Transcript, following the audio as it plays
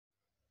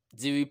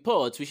The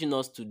report reaching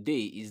us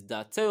today is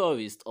that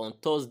terrorists on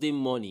Thursday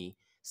morning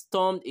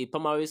stormed a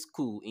primary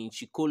school in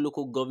Chiko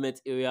local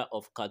government area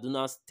of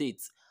Kaduna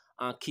State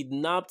and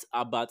kidnapped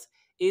about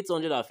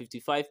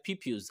 855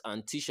 pupils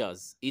and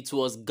teachers. It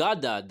was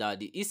gathered that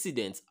the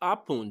incident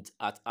happened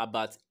at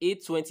about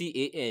 8:20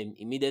 a.m.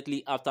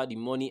 immediately after the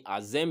morning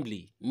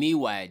assembly.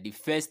 Meanwhile, the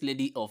First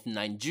Lady of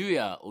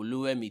Nigeria,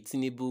 Remi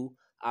Tinubu,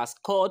 has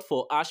called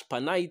for harsh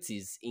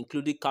penalties,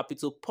 including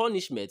capital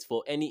punishment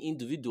for any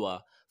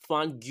individual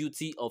found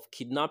guilty of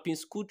kidnapping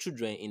school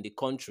children in the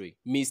country.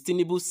 Ms.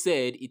 Tinubu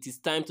said it is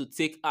time to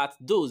take at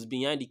those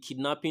behind the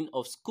kidnapping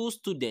of school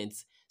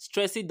students,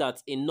 stressing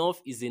that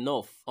enough is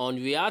enough. On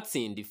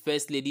reacting, the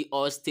First Lady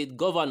urged state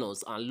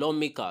governors and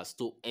lawmakers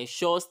to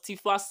ensure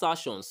stiffer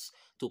sanctions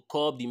to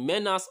curb the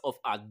menace of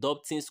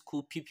adopting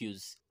school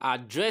pupils.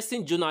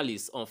 Addressing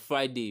journalists on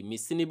Friday,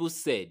 Ms. Tinubu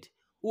said,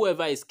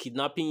 "Whoever is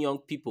kidnapping young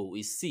people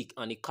is sick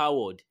and a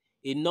coward.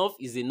 Enough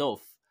is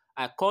enough.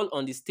 I call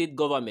on the state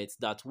government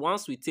that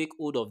once we take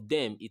hold of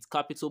them, it's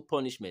capital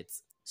punishment."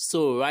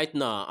 So right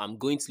now, I'm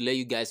going to let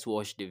you guys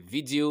watch the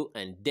video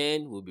and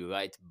then we'll be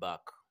right back.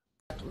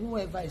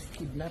 Whoever is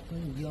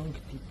kidnapping young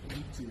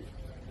people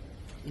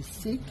is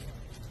sick,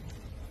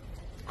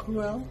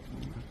 cruel,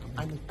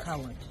 and a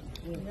coward.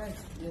 Yes.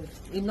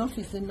 Enough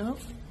is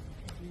enough.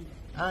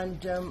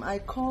 And I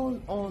call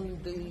on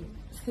the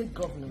state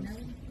governors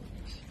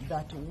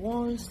that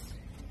once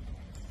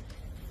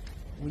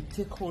we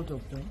take hold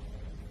of them,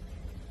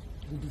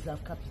 they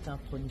deserve capital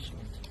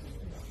punishment.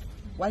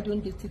 Why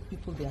don't they take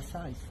people their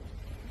size?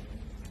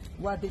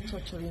 Why are they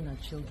torturing our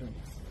children?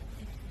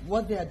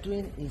 What they are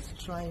doing is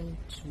trying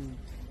to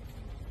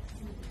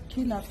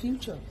kill our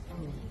future.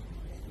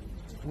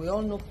 We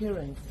all know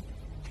parents,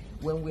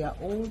 when we are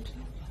old,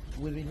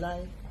 we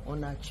rely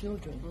on our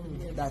children,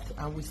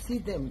 and we see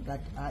them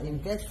that our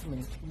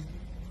investment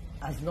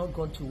has not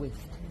gone to waste,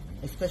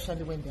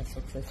 especially when they're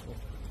successful.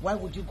 Why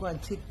would you go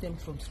and take them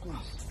from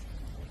schools?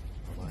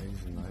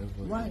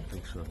 Why?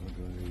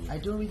 I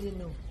don't really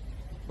know.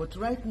 But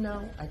right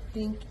now, I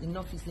think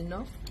enough is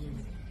enough.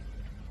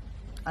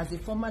 As a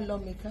former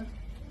lawmaker,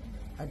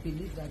 I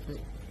believe that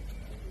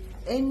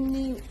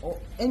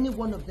any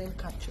one of them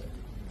captured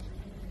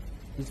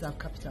deserve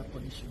capital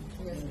punishment.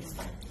 Yes.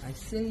 I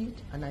say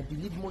it, and I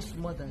believe most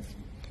mothers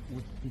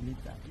would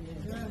believe that.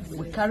 Yes.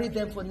 We carry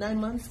them for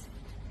 9 months.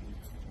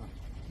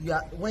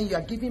 When you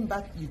are giving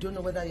back, you don't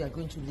know whether you are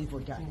going to live or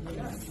die.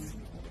 Yes.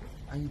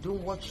 And you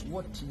don't watch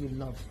what you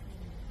love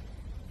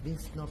being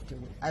snuffed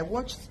away. I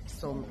watched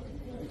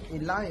a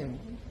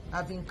lion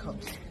having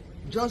cubs.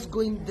 Just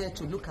going there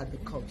to look at the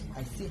cubs,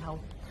 I see how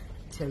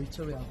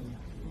territorial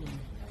we are.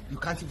 You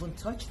can't even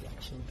touch their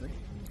children.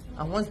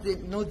 And once they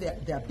know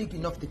they are big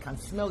enough, they can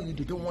smell you,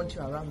 they don't want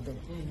you around them.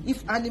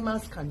 If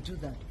animals can do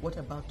that, what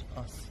about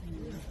us?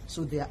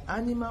 So they are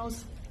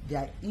animals, they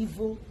are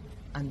evil,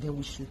 and then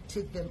we should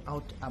take them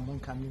out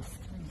among our midst,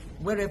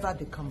 wherever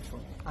they come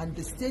from. And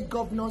the state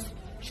governors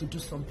should do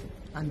something,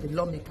 and the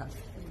lawmakers,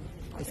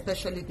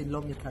 especially the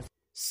lawmakers.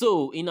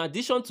 So, in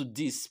addition to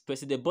this,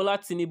 President Bola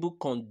Tinubu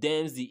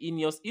condemns the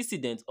heinous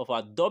incident of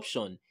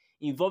adoption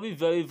involving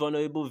very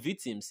vulnerable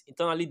victims,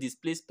 internally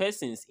displaced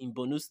persons in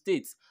Borno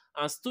State,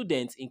 and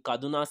students in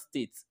Kaduna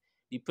State.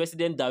 The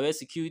president directs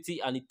security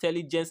and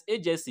intelligence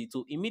agency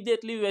to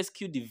immediately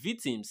rescue the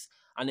victims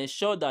and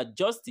ensure that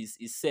justice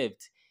is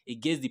served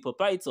against the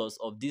perpetrators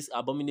of this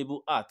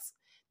abominable act.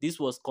 This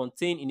was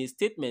contained in a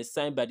statement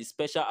signed by the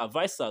Special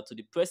Advisor to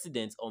the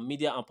President on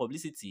Media and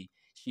Publicity,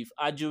 Chief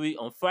Ajuri,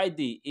 on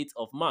Friday, 8th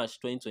of March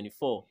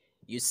 2024.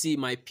 You see,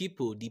 my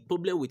people, the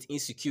problem with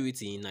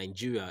insecurity in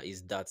Nigeria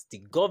is that the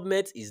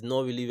government is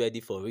not really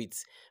ready for it.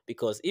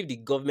 Because if the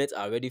government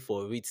are ready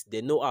for it,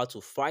 they know how to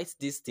fight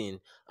this thing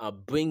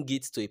and bring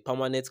it to a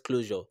permanent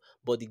closure.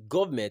 But the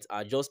government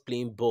are just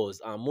playing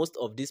balls, and most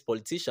of these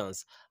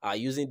politicians are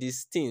using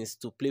these things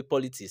to play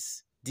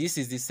politics. This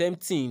is the same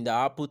thing that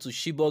happened to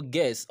Chibok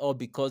girls, all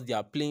because they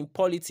are playing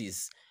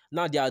politics.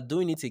 Now they are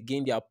doing it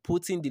again. They are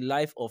putting the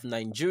life of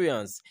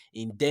Nigerians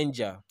in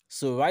danger.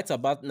 So right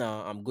about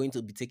now, I'm going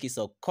to be taking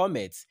some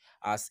comments,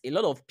 as a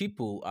lot of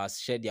people have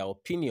shared their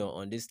opinion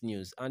on this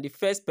news. And the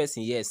first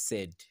person here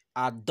said,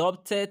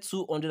 "Adopted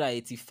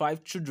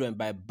 285 children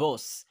by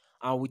bus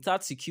and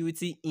without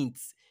security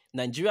hints.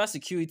 Nigeria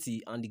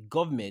security and the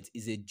government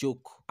is a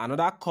joke."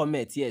 Another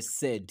comment here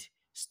said,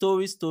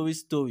 "Story, story,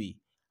 story.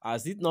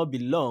 Has it not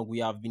been long we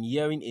have been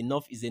hearing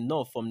enough is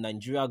enough from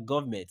Nigeria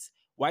government?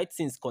 Why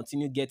things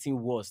continue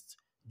getting worse?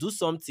 Do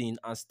something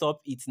and stop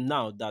it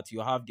now that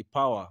you have the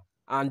power."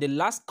 And the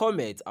last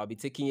comment I'll be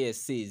taking here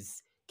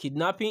says,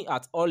 "Kidnapping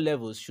at all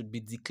levels should be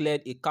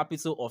declared a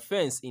capital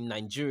offense in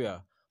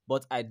Nigeria.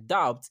 But I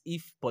doubt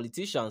if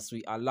politicians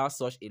will allow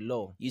such a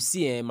law." You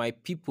see, my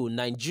people,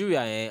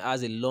 Nigeria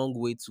has a long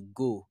way to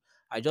go.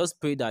 I just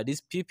pray that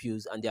these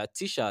pupils and their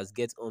teachers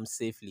get home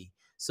safely.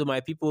 So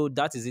my people,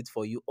 that is it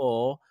for you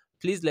all.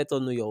 Please let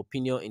us know your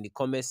opinion in the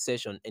comment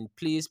section, and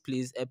please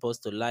help us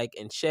to like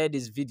and share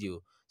this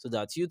video so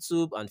that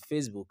YouTube and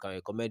Facebook can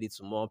recommend it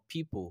to more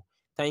people.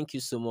 Thank you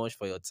so much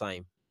for your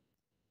time.